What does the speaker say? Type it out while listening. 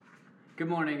Good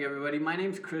morning, everybody. My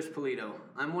name's Chris Polito.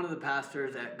 I'm one of the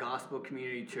pastors at Gospel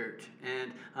Community Church,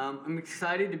 and I'm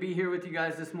excited to be here with you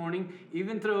guys this morning,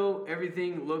 even though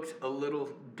everything looks a little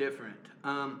different.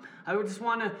 I would just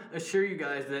want to assure you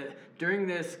guys that during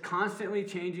this constantly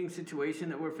changing situation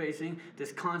that we're facing,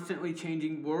 this constantly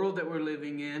changing world that we're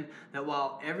living in, that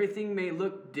while everything may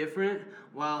look different,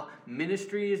 while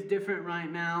ministry is different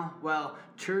right now, while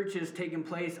church is taking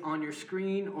place on your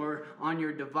screen or on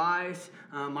your device,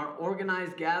 our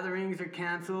organized gatherings are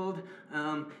canceled,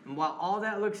 and while all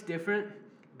that looks different,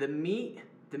 the meat,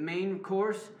 the main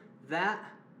course, that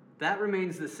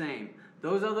remains the same.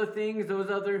 Those other things,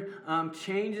 those other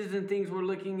changes and things we're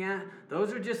looking at,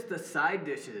 those are just the side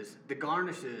dishes, the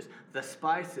garnishes, the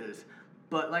spices.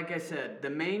 But like I said,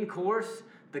 the main course,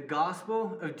 the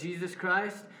gospel of Jesus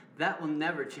Christ, that will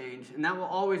never change, and that will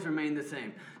always remain the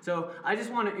same. So I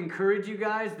just want to encourage you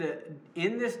guys that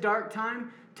in this dark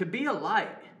time, to be a light.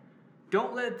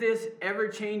 Don't let this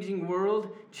ever-changing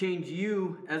world change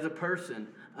you as a person.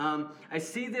 I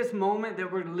see this moment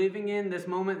that we're living in, this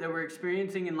moment that we're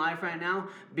experiencing in life right now,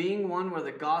 being one where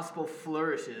the gospel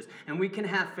flourishes. And we can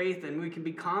have faith and we can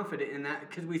be confident in that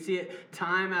because we see it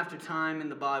time after time in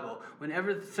the Bible.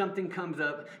 Whenever something comes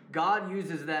up, God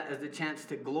uses that as a chance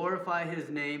to glorify His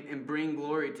name and bring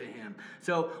glory to Him.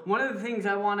 So one of the things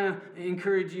I want to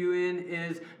encourage you in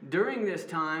is during this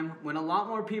time, when a lot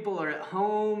more people are at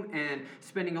home and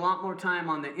spending a lot more time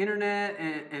on the internet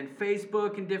and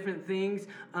Facebook and different things,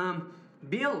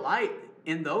 be a light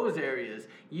in those areas.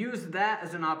 Use that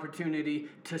as an opportunity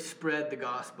to spread the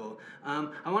gospel.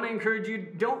 I want to encourage you,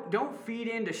 don't feed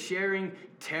into sharing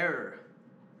terror.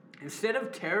 Instead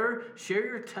of terror, share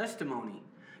your testimony.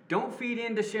 Don't feed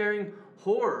into sharing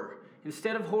horror.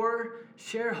 Instead of horror,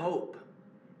 share hope.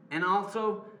 And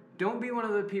also, don't be one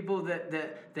of the people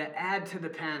that add to the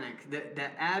panic,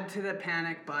 that add to the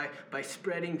panic by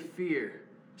spreading fear.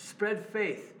 Spread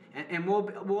faith. And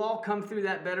we'll all come through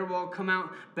that better. We'll all come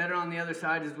out better on the other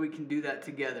side as we can do that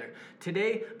together.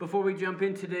 Today, before we jump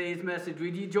into today's message,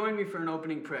 would you join me for an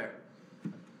opening prayer?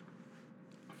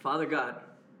 Father God,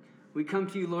 we come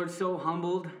to you, Lord, so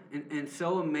humbled and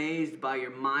so amazed by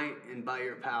your might and by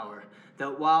your power.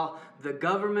 That while the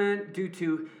government, due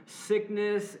to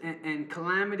sickness and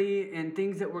calamity and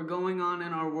things that were going on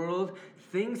in our world,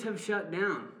 things have shut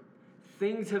down.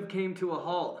 Things have came to a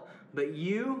halt. But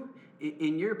you,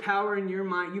 in your power and your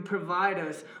might, you provide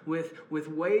us with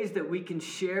ways that we can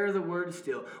share the word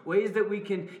still, ways that we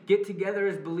can get together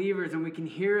as believers and we can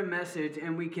hear a message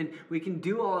and we can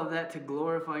do all of that to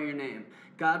glorify your name.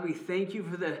 God, we thank you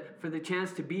for the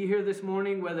chance to be here this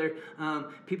morning, whether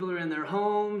people are in their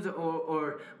homes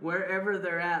or wherever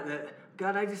they're at. That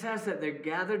God, I just ask that they're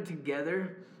gathered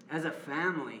together as a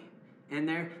family. And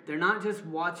they're not just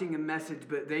watching a message,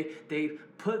 but they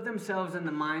put themselves in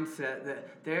the mindset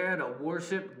that they're at a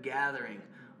worship gathering,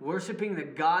 worshiping the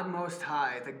God Most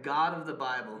High, the God of the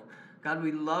Bible. God,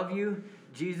 we love you.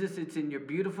 Jesus, it's in your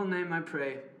beautiful name I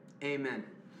pray. Amen.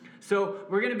 So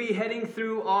we're going to be heading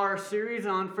through our series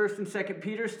on 1st and 2nd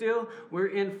Peter still. We're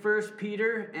in 1st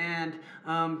Peter, and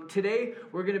today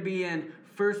we're going to be in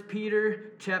 1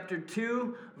 Peter chapter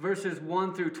 2, verses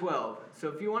 1 through 12. So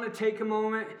if you want to take a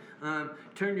moment,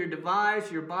 turn your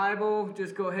device, your Bible,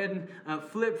 just go ahead and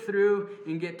flip through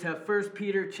and get to 1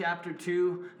 Peter chapter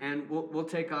 2, and we'll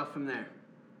take off from there.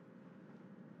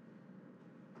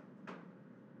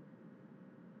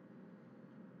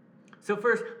 So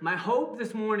first, my hope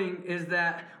this morning is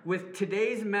that with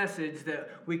today's message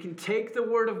that we can take the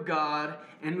Word of God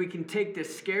and we can take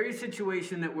this scary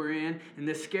situation that we're in and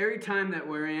this scary time that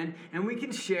we're in and we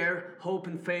can share hope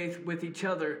and faith with each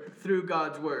other through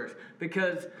God's Word.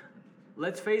 Because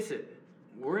let's face it,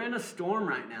 we're in a storm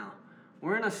right now.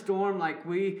 We're in a storm like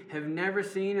we have never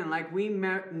seen and like we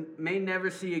may never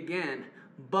see again.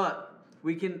 But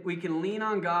we can lean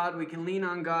on God, we can lean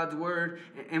on God's word,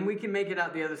 and we can make it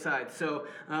out the other side. So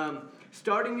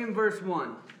starting in verse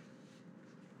 1.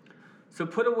 So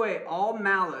put away all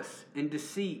malice and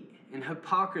deceit and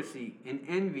hypocrisy and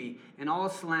envy and all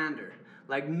slander.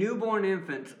 Like newborn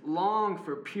infants, long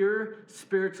for pure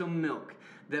spiritual milk,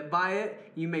 that by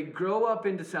it you may grow up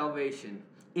into salvation.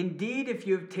 Indeed, if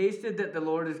you have tasted that the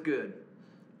Lord is good,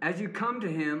 as you come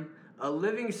to him, a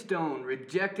living stone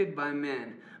rejected by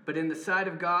men, but in the sight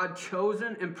of God,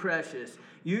 chosen and precious,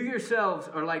 you yourselves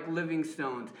are like living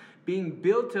stones, being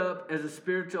built up as a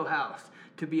spiritual house,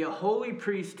 to be a holy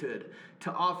priesthood,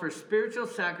 to offer spiritual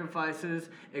sacrifices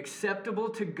acceptable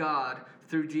to God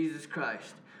through Jesus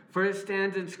Christ. For it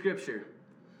stands in Scripture,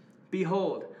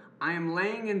 behold, I am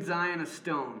laying in Zion a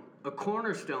stone, a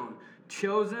cornerstone,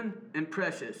 chosen and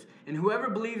precious, and whoever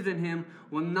believes in him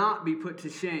will not be put to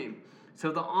shame.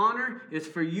 So the honor is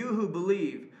for you who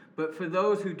believe, but for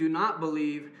those who do not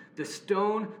believe, the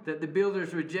stone that the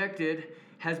builders rejected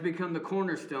has become the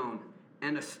cornerstone,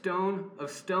 and a stone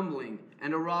of stumbling,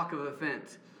 and a rock of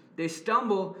offense. They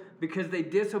stumble because they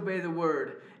disobey the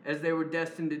word, as they were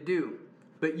destined to do.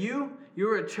 But you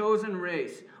are a chosen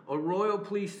race, a royal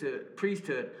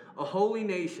priesthood, a holy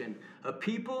nation, a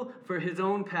people for his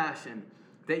own passion,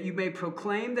 that you may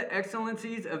proclaim the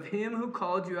excellencies of him who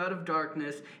called you out of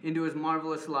darkness into his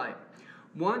marvelous light.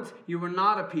 Once you were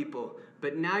not a people,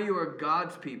 but now you are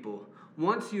God's people.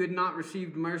 Once you had not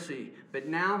received mercy, but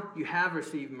now you have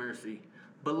received mercy.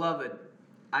 Beloved,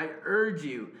 I urge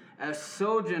you, as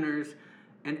sojourners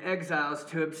and exiles,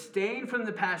 to abstain from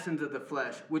the passions of the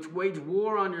flesh, which wage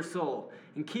war on your soul,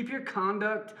 and keep your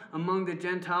conduct among the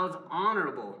Gentiles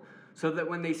honorable, so that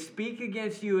when they speak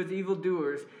against you as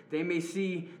evildoers, they may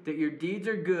see that your deeds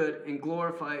are good and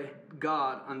glorify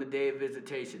God on the day of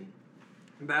visitation.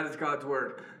 That is God's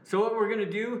word. So what we're going to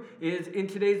do is, in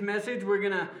today's message, we're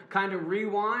going to kind of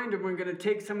rewind, and we're going to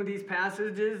take some of these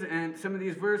passages and some of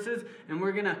these verses, and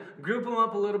we're going to group them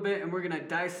up a little bit, and we're going to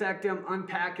dissect them,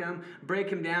 unpack them, break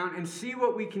them down, and see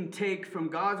what we can take from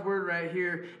God's word right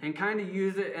here and kind of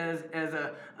use it as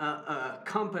a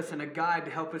compass and a guide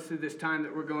to help us through this time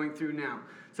that we're going through now.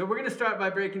 So we're going to start by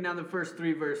breaking down the first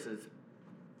 3 verses.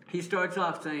 He starts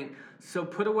off saying, "So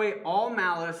put away all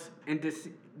malice and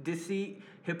deceit,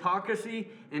 hypocrisy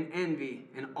and envy,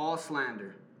 and all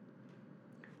slander.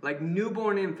 Like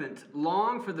newborn infants,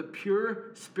 long for the pure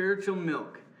spiritual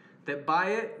milk, that by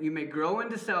it you may grow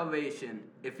into salvation,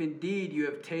 if indeed you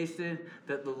have tasted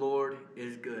that the Lord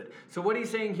is good." So what he's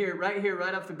saying here,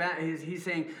 right off the bat, is he's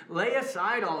saying, lay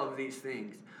aside all of these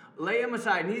things. Lay them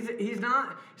aside. And he's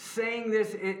not saying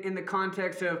this in the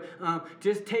context of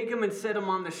just take them and set them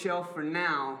on the shelf for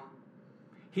now.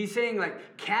 He's saying,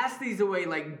 like, cast these away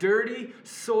like dirty,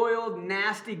 soiled,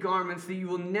 nasty garments that you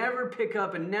will never pick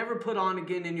up and never put on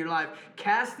again in your life.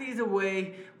 Cast these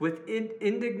away with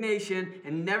indignation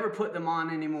and never put them on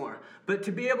anymore. But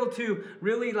to be able to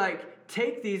really, like,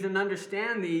 take these and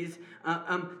understand these,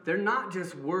 they're not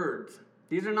just words.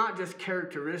 These are not just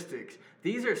characteristics.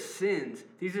 These are sins.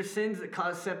 These are sins that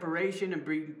cause separation and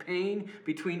bring pain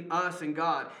between us and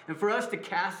God. And for us to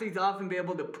cast these off and be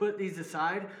able to put these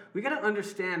aside, we got to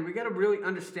understand. We got to really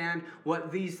understand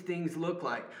what these things look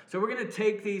like. So we're going to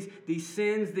take these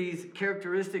sins, these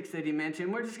characteristics that he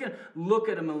mentioned. We're just going to look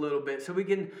at them a little bit so we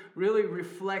can really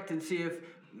reflect and see if,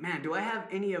 man, do I have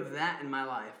any of that in my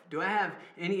life? Do I have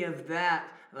any of that,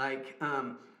 like,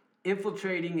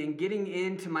 infiltrating and getting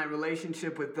into my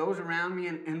relationship with those around me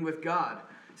and with God?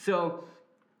 So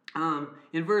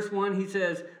in verse 1, he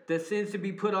says, the sins to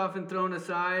be put off and thrown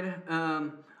aside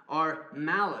are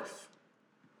malice.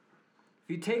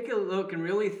 If you take a look and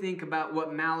really think about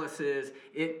what malice is,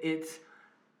 it's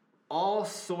all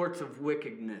sorts of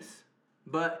wickedness.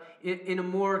 But in a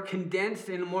more condensed,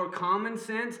 in a more common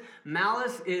sense,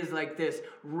 malice is like this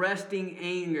resting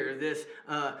anger, this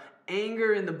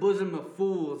anger in the bosom of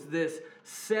fools, this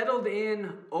settled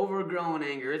in, overgrown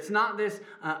anger. It's not this,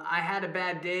 I had a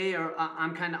bad day or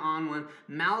I'm kind of on one.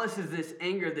 Malice is this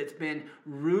anger that's been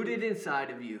rooted inside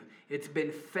of you. It's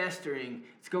been festering.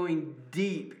 It's going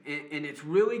deep, and it's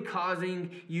really causing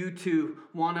you to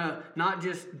want to not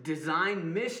just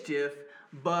design mischief,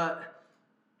 but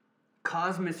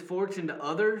cause misfortune to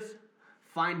others,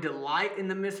 find delight in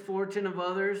the misfortune of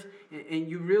others, and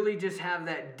you really just have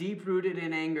that deep-rooted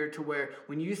in anger to where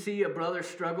when you see a brother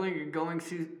struggling or going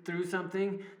through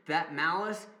something, that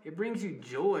malice, it brings you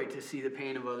joy to see the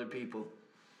pain of other people.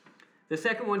 The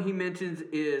second one he mentions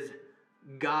is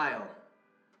guile,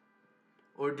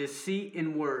 or deceit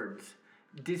in words.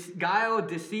 Guile,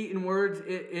 deceit in words,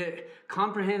 it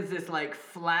comprehends this like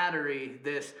flattery,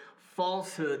 this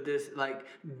falsehood, this like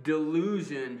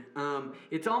delusion.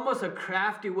 It's almost a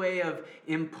crafty way of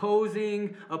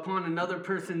imposing upon another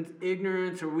person's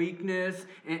ignorance or weakness,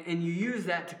 and you use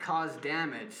that to cause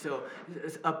damage. So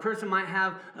a person might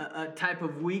have a type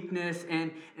of weakness,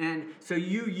 and so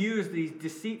you use these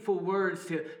deceitful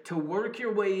words to work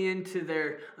your way into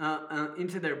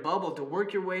their bubble, to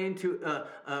work your way into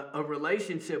a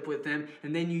relationship with them,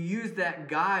 and then you use that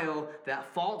guile, that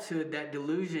falsehood, that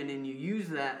delusion, and you use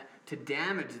that to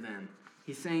damage them.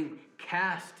 He's saying,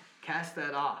 cast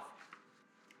that off.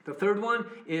 The third one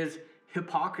is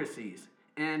hypocrisies.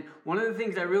 And one of the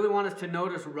things I really want us to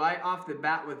notice right off the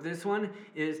bat with this one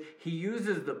is he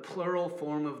uses the plural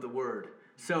form of the word.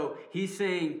 So he's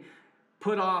saying,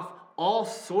 put off all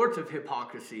sorts of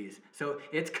hypocrisies. So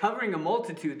it's covering a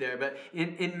multitude there. But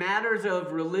in matters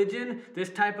of religion, this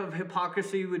type of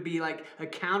hypocrisy would be like a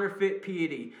counterfeit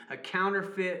piety, a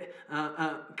counterfeit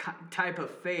type of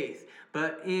faith.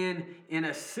 But in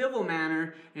a civil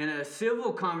manner, in a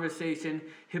civil conversation,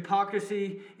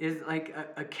 hypocrisy is like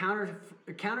a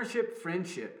countership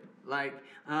friendship. Like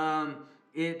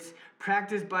it's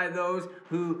practiced by those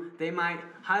who they might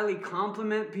highly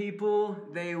compliment people.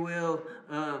 They will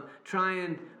try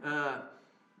and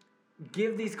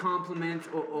give these compliments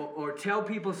or tell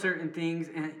people certain things,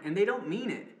 and they don't mean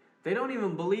it. They don't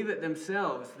even believe it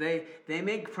themselves. They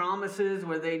make promises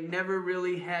where they never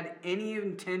really had any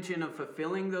intention of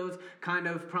fulfilling those kind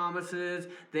of promises.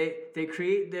 They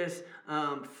create this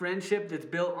friendship that's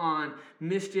built on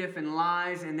mischief and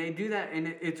lies, and they do that,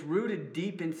 and it's rooted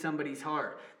deep in somebody's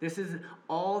heart. This is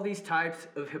all these types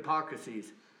of hypocrisies.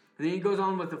 And then he goes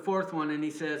on with the fourth one, and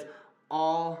he says,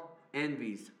 all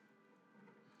envies.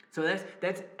 So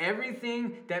that's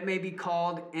everything that may be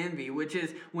called envy, which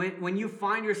is when you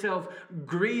find yourself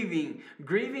grieving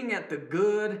at the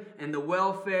good and the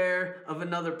welfare of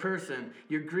another person.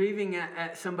 You're grieving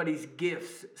at somebody's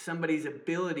gifts, somebody's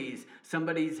abilities,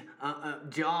 somebody's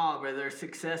job or their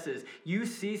successes. You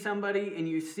see somebody and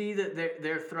you see that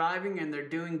they're thriving and they're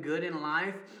doing good in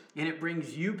life, and it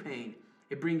brings you pain.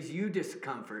 It brings you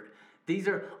discomfort. These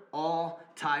are all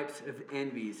types of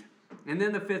envies. And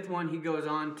then the fifth one he goes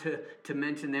on to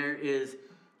mention there is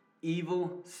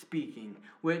evil speaking,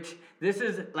 which this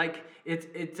is like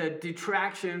it's a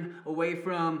detraction away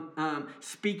from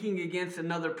speaking against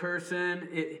another person,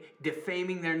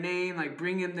 defaming their name, like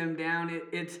bringing them down.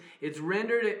 It's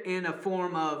rendered in a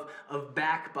form of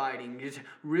backbiting, just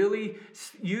really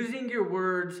using your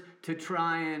words to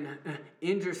try and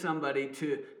injure somebody,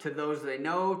 to those they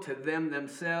know, to them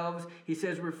themselves. He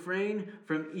says, refrain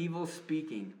from evil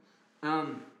speaking.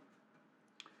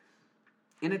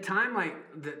 In a time like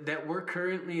that we're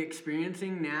currently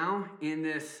experiencing now, in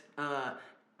this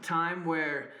time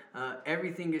where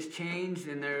everything has changed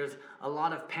and there's a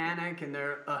lot of panic, and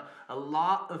there are a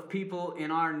lot of people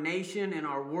in our nation, in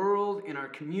our world, in our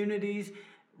communities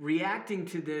reacting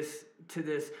to this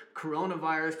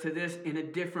coronavirus, to this in a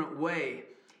different way,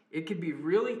 it could be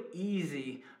really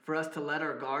easy for us to let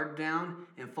our guard down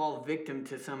and fall victim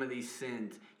to some of these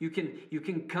sins. You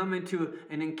can come into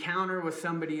an encounter with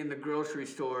somebody in the grocery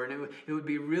store, and it would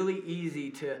be really easy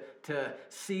to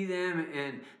see them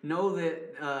and know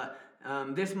that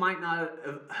this might not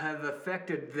have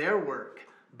affected their work,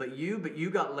 but you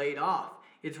got laid off.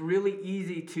 It's really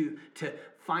easy to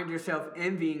find yourself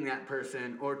envying that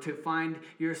person, or to find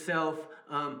yourself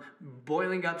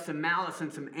boiling up some malice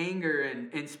and some anger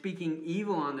and speaking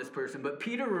evil on this person. But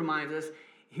Peter reminds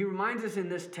us in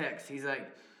this text, he's like,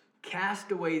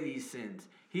 cast away these sins.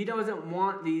 He doesn't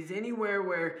want these anywhere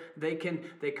where they can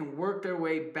work their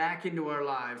way back into our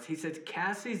lives. He says,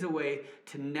 cast these away,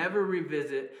 to never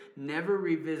revisit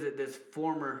this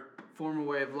former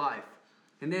way of life.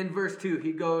 And then verse 2,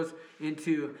 he goes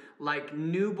into, like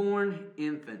newborn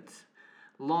infants,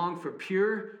 long for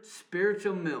pure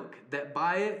spiritual milk, that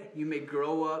by it you may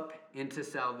grow up into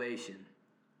salvation.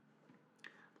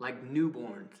 Like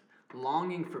newborns,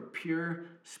 longing for pure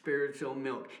spiritual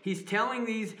milk. He's telling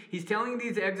these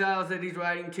exiles that he's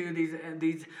writing to,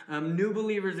 these new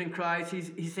believers in Christ,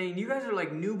 he's saying, you guys are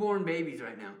like newborn babies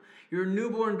right now. You're a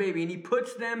newborn baby, and he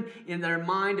puts them in their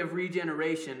mind of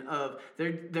regeneration, of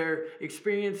their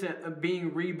experience of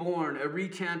being reborn, a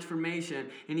retransformation.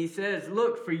 And he says,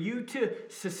 look, for you to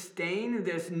sustain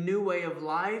this new way of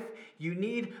life, you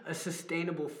need a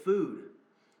sustainable food.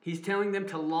 He's telling them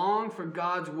to long for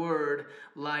God's word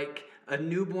like a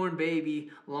newborn baby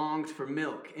longs for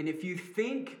milk. And if you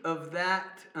think of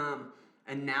that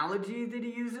analogy that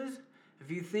he uses,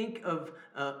 if you think of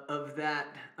that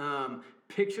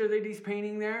picture that he's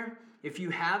painting there, if you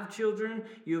have children,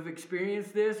 you have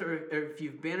experienced this, or if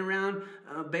you've been around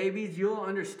babies, you'll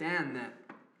understand that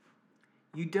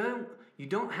you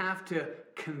don't have to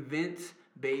convince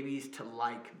babies to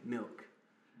like milk.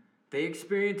 They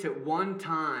experience it one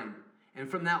time, and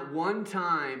from that one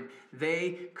time,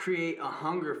 they create a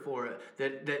hunger for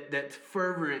it that's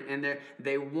fervent, and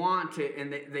they want it,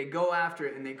 and they go after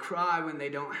it, and they cry when they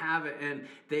don't have it, and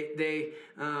they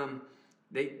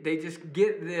just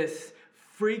get this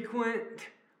frequent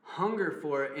hunger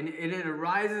for it, and it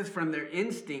arises from their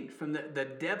instinct, from the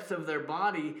depths of their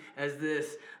body, as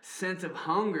this sense of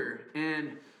hunger.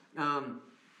 And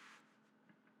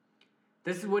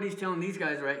this is what he's telling these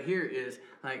guys right here is,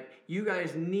 like, you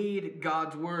guys need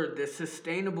God's word, this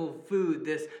sustainable food,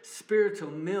 this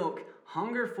spiritual milk.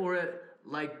 Hunger for it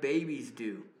like babies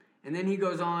do. And then he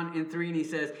goes on in 3 and he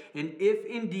says, and if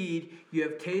indeed you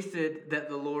have tasted that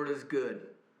the Lord is good.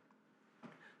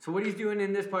 So what he's doing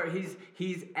in this part,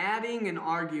 he's adding an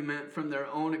argument from their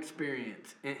own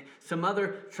experience. And some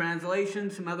other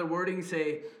translations, some other wording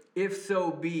say, if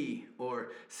so be,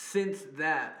 or since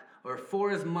that, or for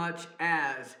as much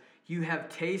as you have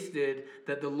tasted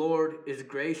that the Lord is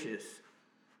gracious.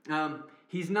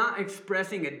 He's not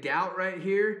expressing a doubt right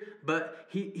here, but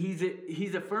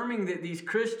he's affirming that these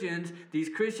Christians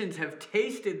have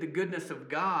tasted the goodness of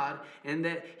God, and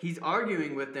that he's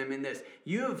arguing with them in this.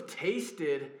 You have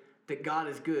tasted that God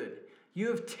is good. You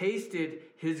have tasted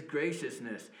his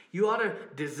graciousness. You ought to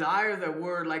desire the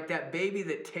word like that baby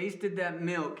that tasted that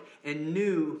milk and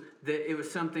knew that it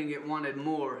was something it wanted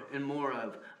more and more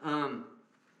of.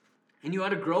 And you ought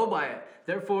to grow by it.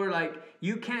 Therefore,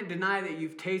 you can't deny that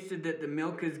you've tasted that the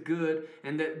milk is good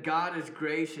and that God is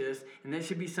gracious. And that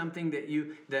should be something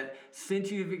that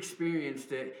since you've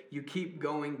experienced it, you keep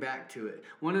going back to it.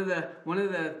 One of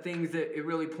the things that it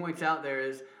really points out there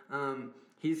is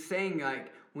he's saying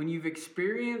when you've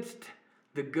experienced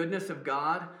the goodness of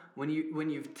God, when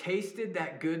you've tasted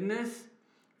that goodness,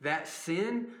 that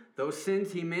sin, those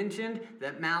sins he mentioned,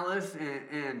 that malice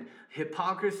and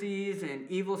hypocrisies and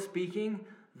evil speaking,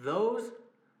 those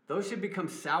should become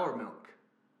sour milk.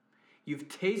 You've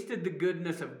tasted the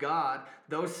goodness of God.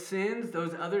 Those sins,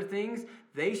 those other things,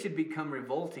 they should become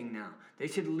revolting now. They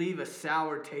should leave a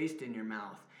sour taste in your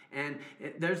mouth. And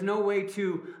there's no way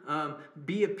to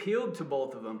be appealed to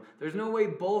both of them. There's no way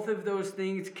both of those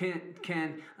things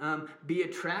can be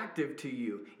attractive to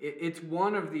you. It's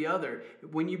one or the other.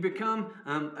 When you become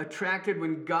attracted,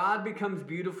 when God becomes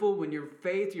beautiful, when your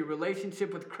faith, your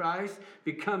relationship with Christ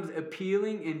becomes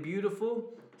appealing and beautiful,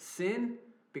 sin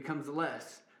becomes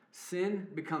less. Sin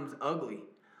becomes ugly.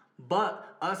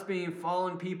 But us being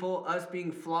fallen people, us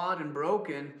being flawed and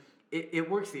broken, it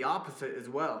works the opposite as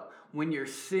well. When your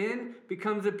sin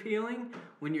becomes appealing,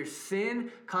 when your sin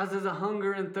causes a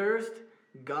hunger and thirst,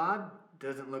 God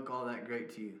doesn't look all that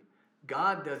great to you.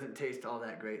 God doesn't taste all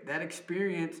that great. That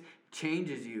experience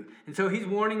changes you. And so he's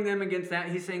warning them against that.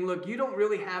 He's saying, look, you don't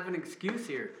really have an excuse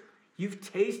here. You've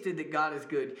tasted that God is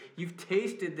good. You've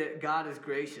tasted that God is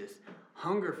gracious.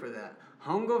 Hunger for that.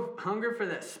 Hunger for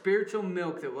that spiritual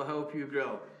milk that will help you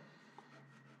grow.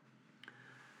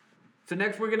 So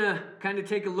next we're going to kind of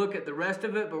take a look at the rest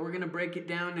of it, but we're going to break it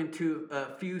down into a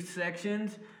few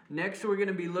sections. Next we're going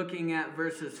to be looking at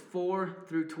verses 4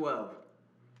 through 12.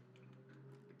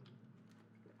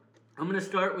 I'm going to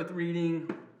start with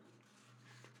reading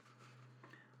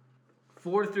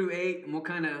 4 through 8, and we'll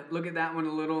kind of look at that one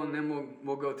a little, and then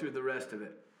we'll go through the rest of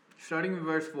it. Starting with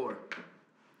verse 4.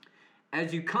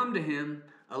 As you come to him,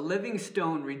 a living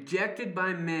stone rejected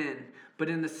by men, but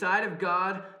in the sight of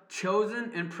God, chosen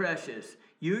and precious,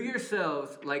 you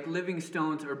yourselves, like living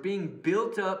stones, are being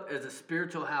built up as a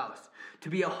spiritual house, to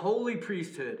be a holy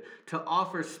priesthood, to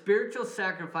offer spiritual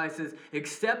sacrifices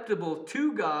acceptable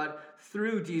to God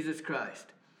through Jesus Christ.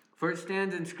 For it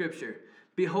stands in Scripture,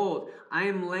 behold, I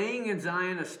am laying in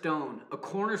Zion a stone, a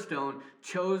cornerstone,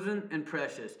 chosen and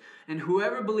precious, and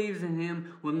whoever believes in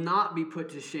him will not be put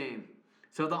to shame.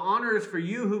 So the honor is for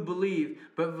you who believe,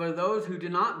 but for those who do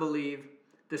not believe,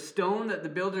 the stone that the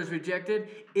builders rejected,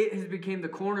 it has become the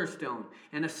cornerstone,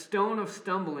 and a stone of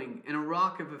stumbling, and a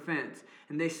rock of offense.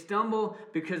 And they stumble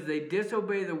because they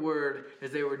disobey the word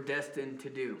as they were destined to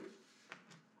do.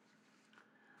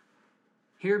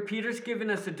 Here, Peter's given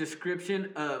us a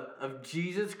description of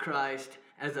Jesus Christ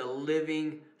as a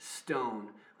living stone.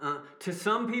 To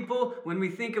some people, when we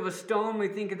think of a stone, we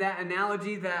think of that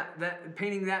analogy, that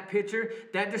painting that picture,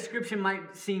 that description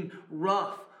might seem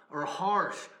rough or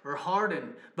harsh or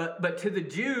hardened. But to the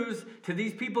Jews, to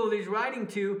these people that he's writing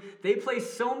to, they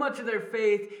place so much of their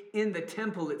faith in the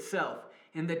temple itself,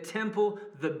 in the temple,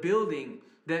 the building,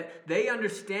 that they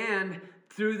understand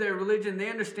through their religion, they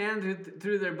understand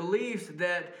through their beliefs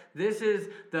that this is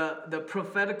the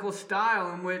prophetical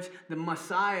style in which the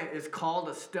Messiah is called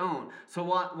a stone. So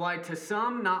why to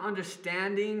some, not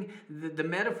understanding the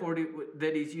metaphor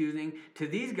that he's using, to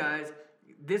these guys,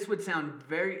 this would sound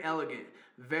very elegant,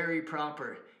 very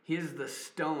proper. He is the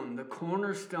stone, the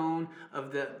cornerstone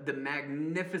of the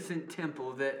magnificent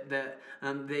temple that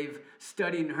they've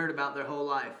studied and heard about their whole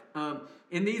life.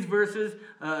 In these verses,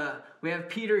 we have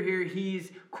Peter here.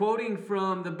 He's quoting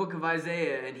from the book of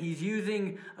Isaiah, and he's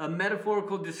using a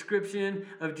metaphorical description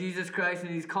of Jesus Christ,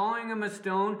 and he's calling him a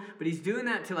stone, but he's doing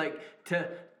that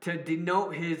to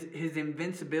denote his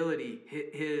invincibility,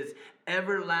 his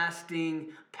everlasting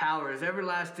power, his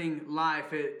everlasting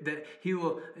life, that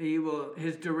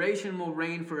his duration will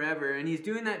reign forever. And he's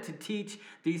doing that to teach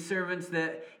these servants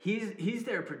that he's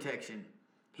their protection.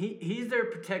 He's their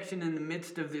protection in the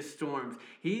midst of these storms.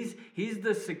 He's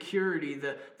the security,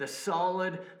 the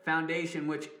solid foundation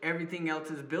which everything else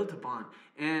is built upon.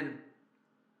 And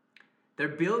they're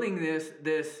building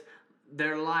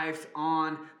their lives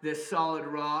on this solid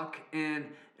rock. And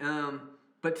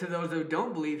but to those who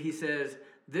don't believe, he says,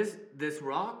 this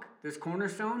rock, this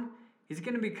cornerstone, is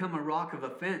going to become a rock of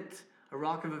offense. A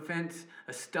rock of offense,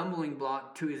 a stumbling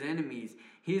block to his enemies.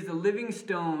 He is the living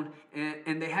stone,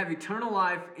 and they have eternal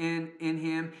life in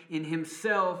him, in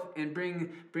himself, and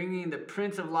bringing the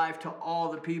Prince of Life to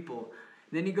all the people.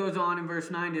 Then he goes on in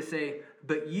verse 9 to say,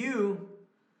 but you,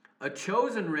 a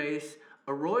chosen race,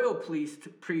 a royal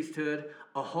priesthood,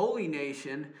 a holy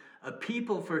nation, a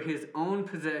people for his own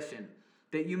possession,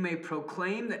 that you may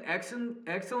proclaim the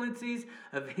excellencies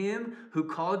of him who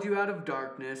called you out of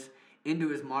darkness into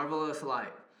his marvelous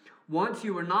light. Once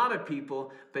you were not a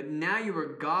people, but now you are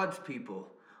God's people.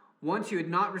 Once you had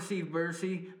not received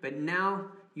mercy, but now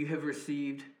you have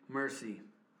received mercy.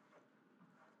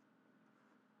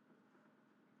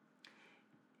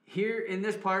 Here in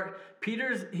this part,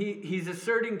 he's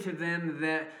asserting to them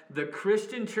that the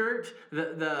Christian church,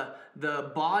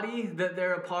 the body that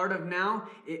they're a part of now,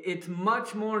 it's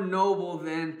much more noble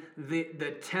than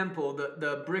the temple,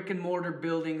 the brick and mortar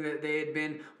building that they had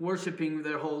been worshiping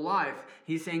their whole life.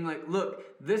 He's saying, like,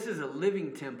 look, this is a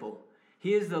living temple.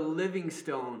 He is the living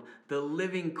stone, the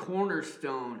living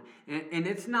cornerstone. And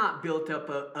it's not built up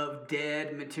of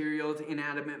dead materials,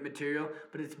 inanimate material,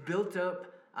 but it's built up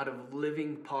out of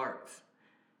living parts.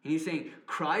 And he's saying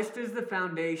Christ is the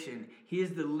foundation. He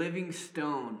is the living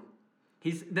stone.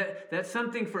 That's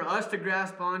something for us to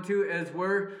grasp onto, as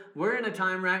we're in a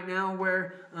time right now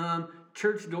where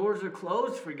church doors are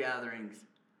closed for gatherings.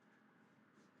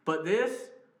 But this,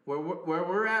 where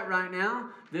we're at right now,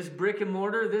 this brick and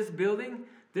mortar, this building,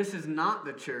 this is not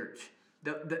the church.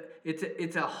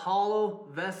 It's a hollow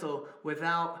vessel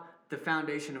without the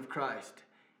foundation of Christ.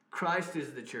 Christ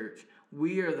is the church.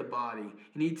 We are the body.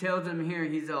 And he tells them here,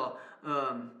 he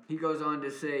goes on to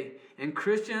say, and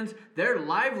Christians, they're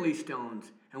lively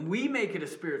stones, and we make it a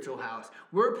spiritual house.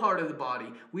 We're part of the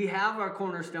body. We have our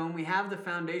cornerstone. We have the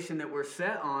foundation that we're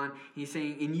set on. He's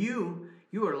saying, in you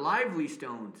are lively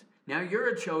stones. Now you're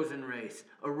a chosen race,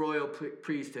 a royal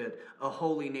priesthood, a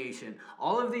holy nation.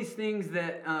 All of these things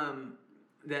that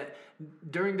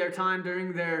during their time,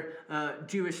 during their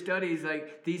Jewish studies,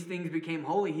 like these things became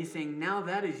holy. He's saying, now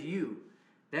that is you.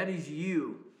 That is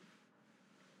you.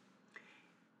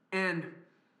 And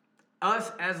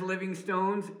us as living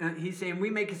stones, he's saying we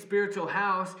make a spiritual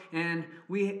house, and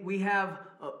we have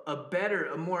a better,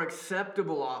 a more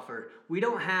acceptable offer. We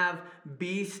don't have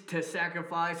beasts to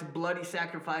sacrifice, bloody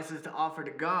sacrifices to offer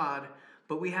to God,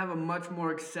 but we have a much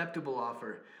more acceptable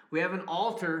offer. We have an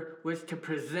altar which to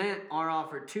present our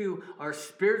offer to, our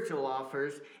spiritual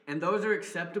offers, and those are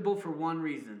acceptable for one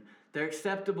reason. They're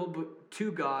acceptable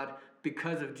to God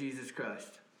because of Jesus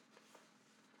Christ.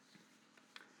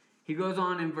 He goes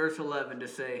on in verse 11 to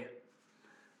say,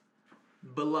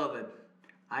 Beloved,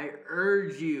 I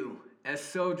urge you as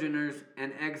sojourners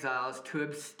and exiles to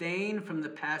abstain from the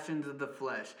passions of the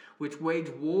flesh, which wage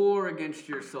war against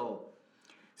your soul.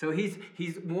 So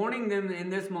he's warning them in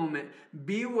this moment,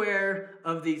 beware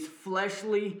of these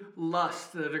fleshly lusts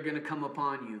that are going to come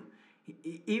upon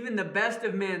you. Even the best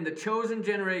of men, the chosen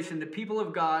generation, the people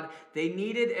of God, they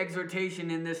needed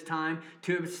exhortation in this time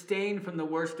to abstain from the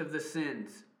worst of the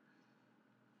sins.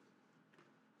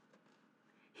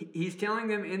 He's telling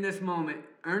them in this moment,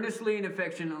 earnestly and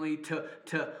affectionately,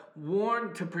 to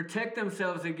warn, to protect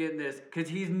themselves against this, because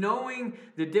he's knowing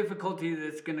the difficulty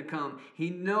that's going to come. He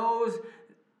knows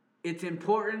it's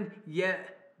important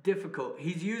yet difficult.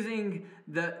 He's using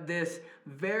this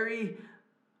very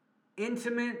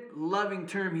intimate, loving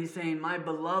term. He's saying, my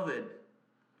beloved,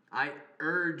 I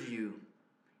urge you.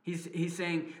 He's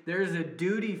saying there's a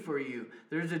duty for you.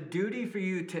 There's a duty for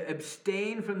you to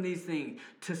abstain from these things,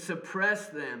 to suppress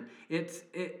them.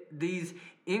 These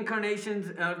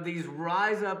incarnations of these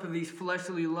rise up of these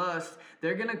fleshly lusts,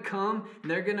 they're going to come.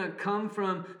 They're going to come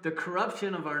from the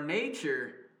corruption of our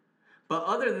nature. But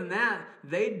other than that,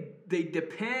 they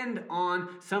depend on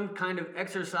some kind of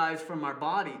exercise from our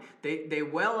body. They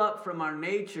well up from our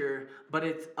nature, but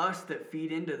it's us that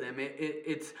feed into them.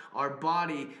 It's our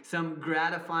body, some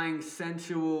gratifying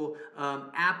sensual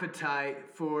appetite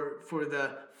for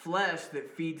the flesh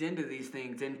that feeds into these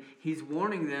things. And he's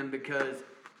warning them because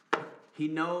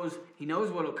knows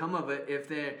what'll come of it if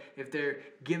they're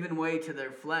given way to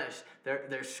their flesh.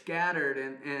 They're scattered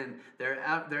and they're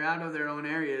out of their own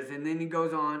areas. And then he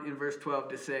goes on in verse 12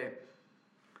 to say,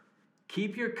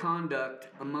 keep your conduct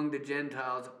among the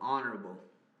Gentiles honorable,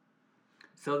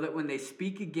 so that when they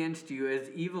speak against you as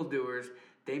evildoers,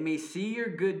 they may see your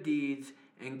good deeds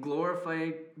and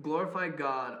glorify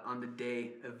God on the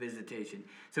day of visitation.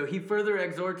 So he further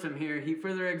exhorts them here. He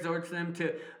further exhorts them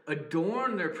to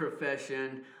adorn their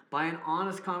profession by an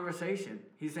honest conversation.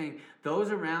 He's saying,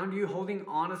 those around you, holding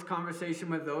honest conversation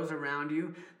with those around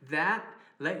you, that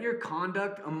let your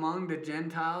conduct among the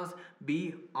Gentiles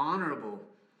be honorable.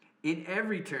 In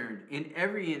every turn, in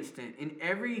every instant, in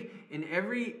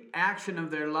every action of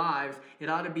their lives, it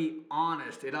ought to be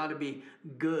honest. It ought to be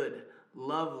good,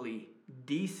 lovely,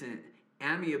 decent,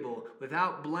 amiable,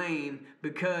 without blame,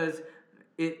 because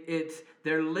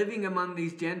they're living among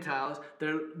these Gentiles.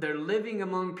 They're living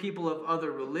among people of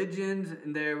other religions,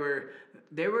 and they're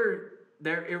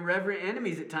irreverent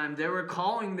enemies at times. They were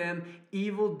calling them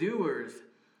evildoers.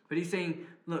 But he's saying,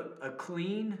 look, a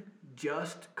clean,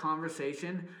 just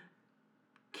conversation.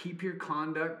 Keep your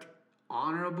conduct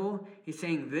honorable. He's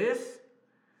saying this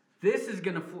is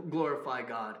going to glorify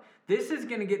God. This is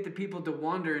going to get the people to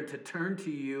wonder and to turn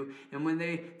to you. And when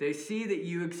they see that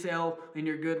you excel in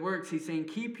your good works, he's saying,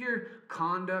 keep your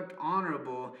conduct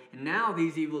honorable. And now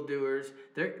these evildoers,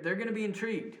 they're going to be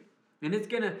intrigued. And it's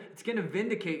gonna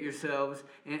vindicate yourselves,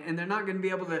 and they're not going to be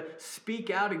able to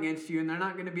speak out against you, and they're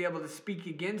not going to be able to speak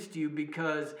against you,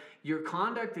 because your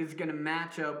conduct is going to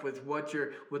match up with what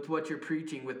you're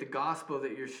preaching, with the gospel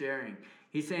that you're sharing.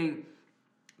 He's saying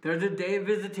there's a day of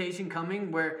visitation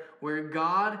coming where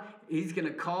God, he's going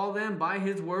to call them by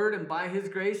his word and by his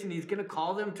grace, and he's going to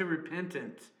call them to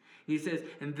repentance. He says,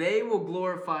 and they will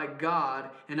glorify God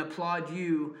and applaud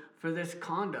you for this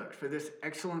conduct, for this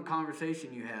excellent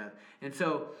conversation you have. And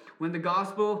so when the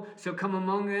gospel shall come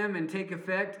among them and take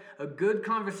effect, a good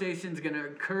conversation is going to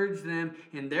encourage them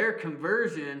in their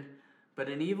conversion, but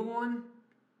an evil one,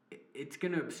 it's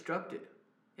going to obstruct it.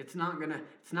 It's not going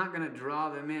to draw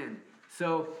them in.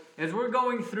 So as we're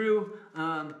going through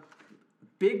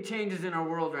big changes in our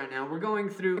world right now, we're going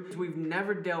through we've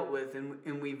never dealt with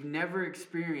and we've never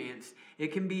experienced.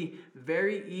 It can be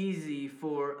very easy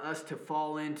for us to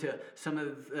fall into some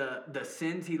of the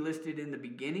sins he listed in the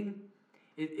beginning.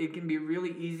 It can be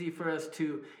really easy for us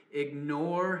to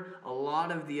ignore a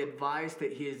lot of the advice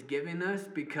that he has given us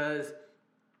because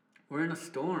we're in a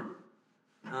storm.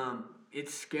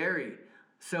 It's scary.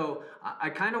 So I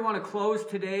kind of want to close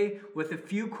today with a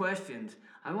few questions.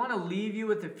 I want to leave you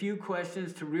with a few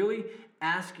questions to really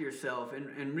ask yourself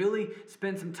and really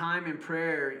spend some time in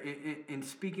prayer and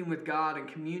speaking with God and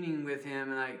communing with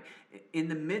him in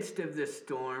the midst of this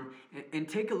storm and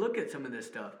take a look at some of this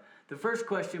stuff. The first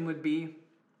question would be,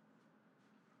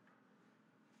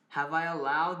 have I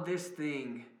allowed this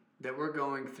thing that we're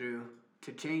going through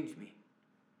to change me?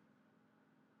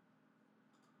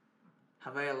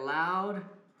 Have I allowed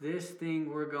this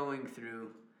thing we're going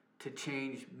through to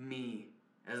change me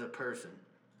as a person?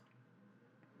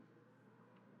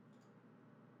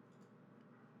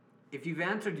 If you've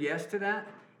answered yes to that,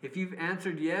 if you've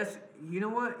answered yes, you know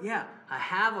what? Yeah, I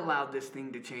have allowed this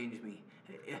thing to change me.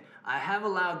 I have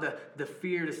allowed the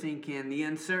fear to sink in, the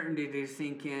uncertainty to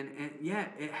sink in, and yeah,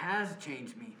 it has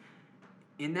changed me.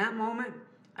 In that moment,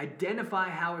 identify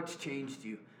how it's changed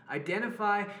you.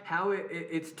 Identify how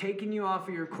it's taken you off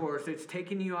of your course, it's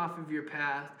taken you off of your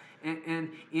path, and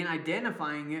in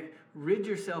identifying it, rid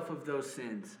yourself of those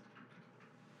sins.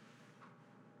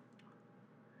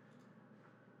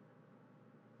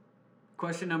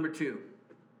 Question number 2.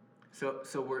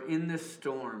 So we're in this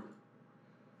storm.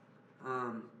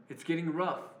 It's getting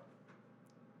rough.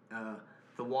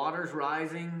 The water's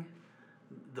rising.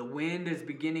 The wind is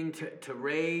beginning to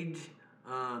rage.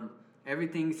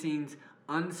 Everything seems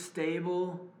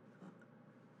unstable.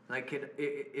 Like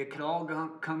it could all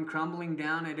come crumbling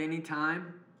down at any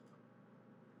time.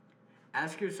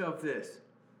 Ask yourself this.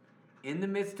 In the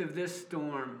midst of this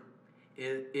storm,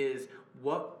 is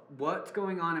what's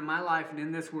going on in my life and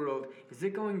in this world, is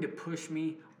it going to push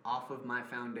me off of my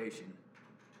foundation?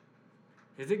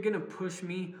 Is it going to push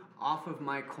me off of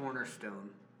my cornerstone?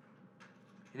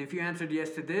 And if you answered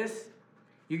yes to this,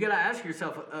 you got to ask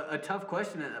yourself a tough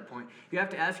question at that point. You have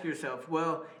to ask yourself,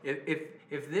 well,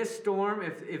 if this storm,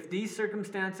 if these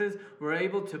circumstances were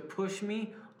able to push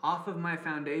me off of my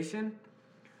foundation,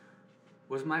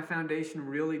 was my foundation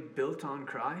really built on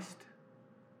Christ?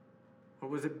 Or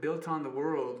was it built on the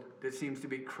world that seems to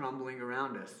be crumbling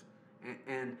around us?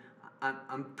 And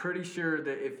I'm pretty sure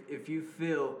that if you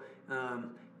feel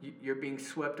you're being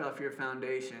swept off your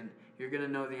foundation, you're going to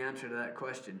know the answer to that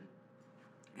question.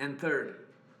 And third,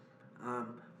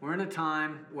 we're in a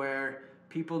time where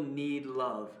people need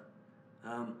love.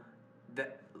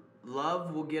 That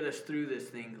love will get us through this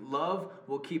thing. Love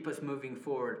will keep us moving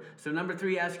forward. So number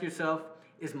 3, ask yourself,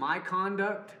 is my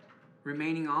conduct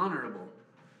remaining honorable?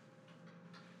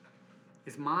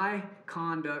 Is my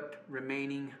conduct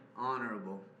remaining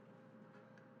honorable?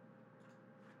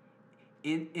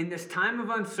 In this time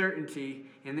of uncertainty,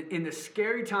 in the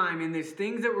scary time, in these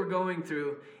things that we're going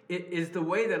through, it is the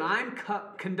way that I'm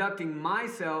conducting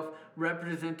myself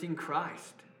representing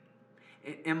Christ.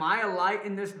 Am I a light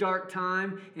in this dark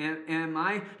time? Am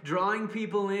I drawing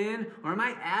people in? Or am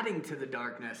I adding to the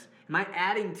darkness? Am I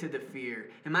adding to the fear?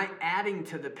 Am I adding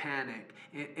to the panic?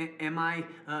 Am I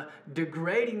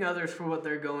degrading others for what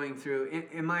they're going through?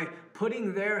 Am I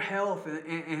putting their health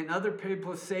and other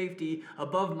people's safety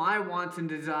above my wants and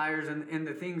desires and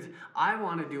the things I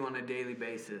want to do on a daily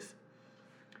basis?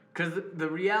 Because the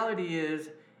reality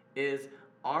is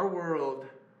our world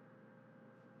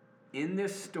in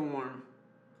this storm,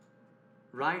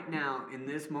 right now, in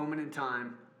this moment in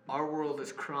time, our world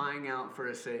is crying out for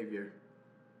a Savior.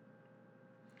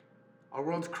 Our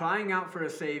world's crying out for a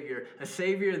Savior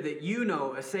that you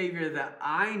know, a Savior that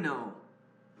I know.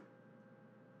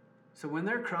 So when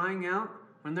they're crying out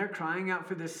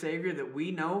for this Savior that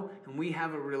we know and we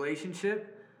have a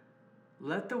relationship,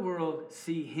 let the world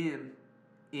see Him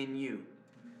in you.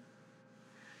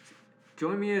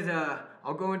 Join me as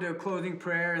I'll go into a closing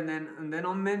prayer, and then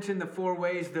I'll mention the 4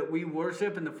 ways that we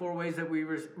worship and the 4 ways that we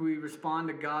respond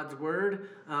to God's Word,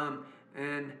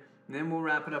 and then we'll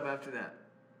wrap it up after that.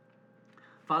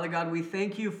 Father God, we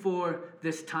thank you for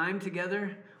this time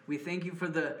together. We thank you for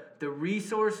the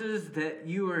resources that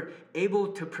you are able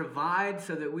to provide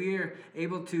so that we are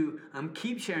able to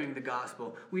keep sharing the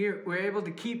gospel. We're able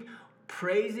to keep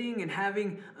praising and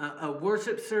having a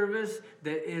worship service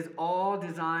that is all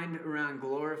designed around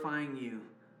glorifying you,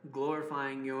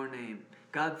 glorifying your name.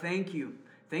 God, thank you.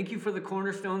 Thank you for the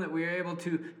cornerstone that we are able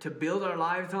to build our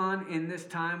lives on in this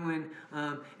time when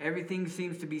everything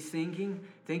seems to be sinking.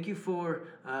 Thank you for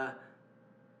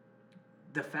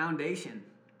the foundation.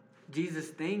 Jesus,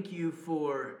 thank you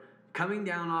for coming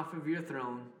down off of your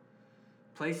throne,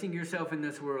 placing yourself in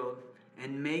this world,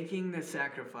 and making the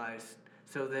sacrifice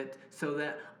so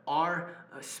that our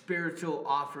spiritual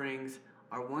offerings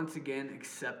are once again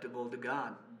acceptable to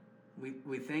God.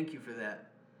 We thank you for that.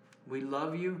 We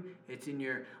love you. It's in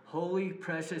your holy,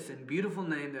 precious, and beautiful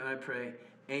name that I pray.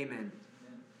 Amen.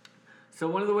 So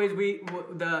one of the ways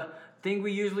the thing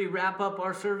we usually wrap up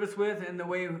our service with, and the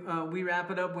way we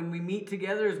wrap it up when we meet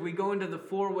together, is we go into the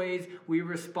 4 ways we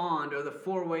respond, or the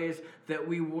 4 ways that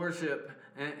we worship,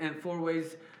 and 4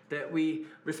 ways that we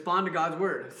respond to God's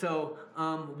Word. So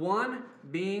 1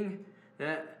 being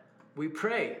that we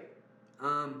pray.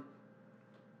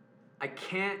 I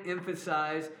can't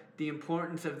emphasize the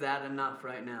importance of that enough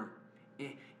right now.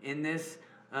 In this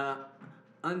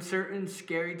uncertain,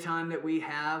 scary time that we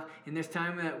have, in this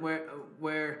time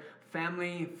where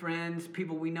family, friends,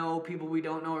 people we know, people we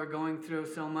don't know are going through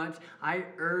so much, I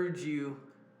urge you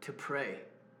to pray.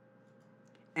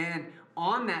 And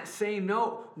on that same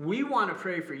note, we want to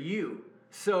pray for you.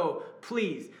 So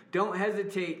please, don't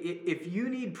hesitate. If you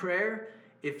need prayer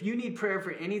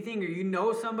for anything, or you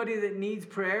know somebody that needs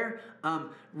prayer,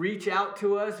 reach out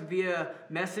to us via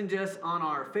message us on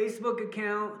our Facebook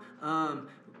account.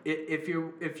 If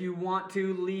you want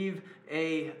to leave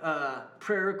a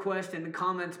prayer request in the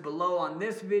comments below on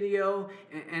this video,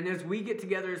 and as we get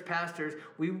together as pastors,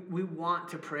 we want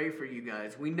to pray for you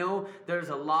guys. We know there's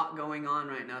a lot going on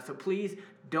right now, so please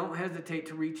don't hesitate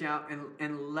to reach out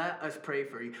and let us pray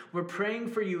for you. We're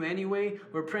praying for you anyway.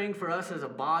 We're praying for us as a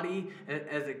body,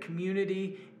 as a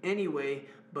community anyway,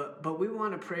 but we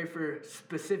want to pray for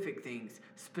specific things,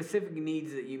 specific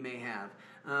needs that you may have.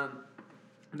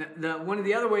 One of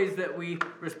the other ways that we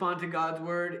respond to God's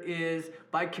Word is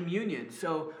by communion.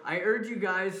 So I urge you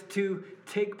guys to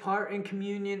take part in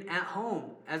communion at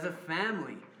home as a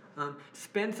family.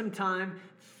 Spend some time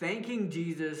thanking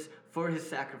Jesus for His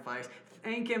sacrifice.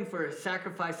 Thank Him for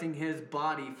sacrificing His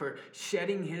body, for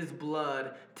shedding His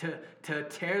blood to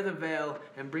tear the veil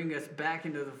and bring us back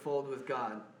into the fold with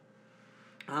God.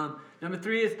 Number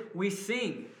 3 is we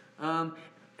sing.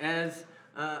 As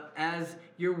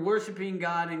you're worshiping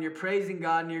God and you're praising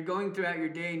God and you're going throughout your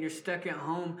day and you're stuck at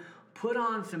home, put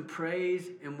on some praise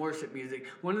and worship music.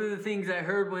 One of the things I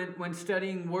heard when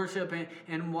studying worship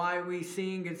and why we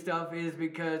sing and stuff is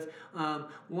because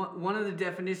one of the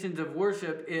definitions of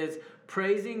worship is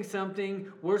praising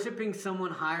something, worshiping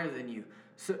someone higher than you.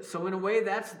 So in a way,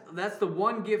 that's the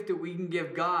one gift that we can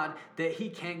give God that he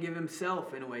can't give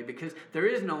himself in a way, because there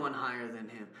is no one higher than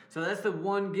him. So that's the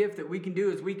one gift that we can do,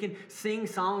 is we can sing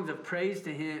songs of praise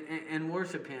to him and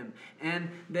worship him. And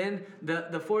then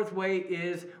the fourth way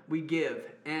is we give.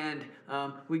 And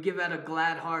we give out of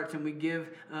glad hearts, and we give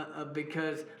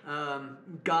because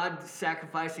God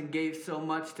sacrificed and gave so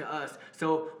much to us.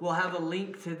 So we'll have a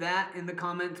link to that in the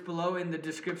comments below, in the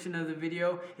description of the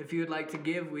video. If you would like to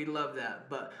give, we'd love that.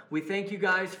 But we thank you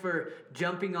guys for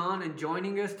jumping on and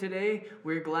joining us today.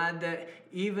 We're glad that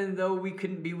even though we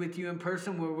couldn't be with you in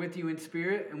person, we're with you in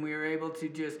spirit, and we are able to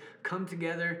just come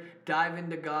together, dive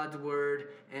into God's word,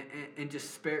 and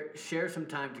just share some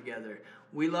time together.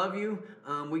 We love you.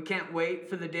 We can't wait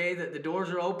for the day that the doors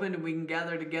are open and we can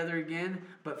gather together again.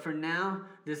 But for now,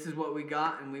 this is what we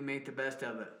got, and we make the best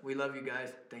of it. We love you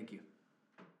guys. Thank you.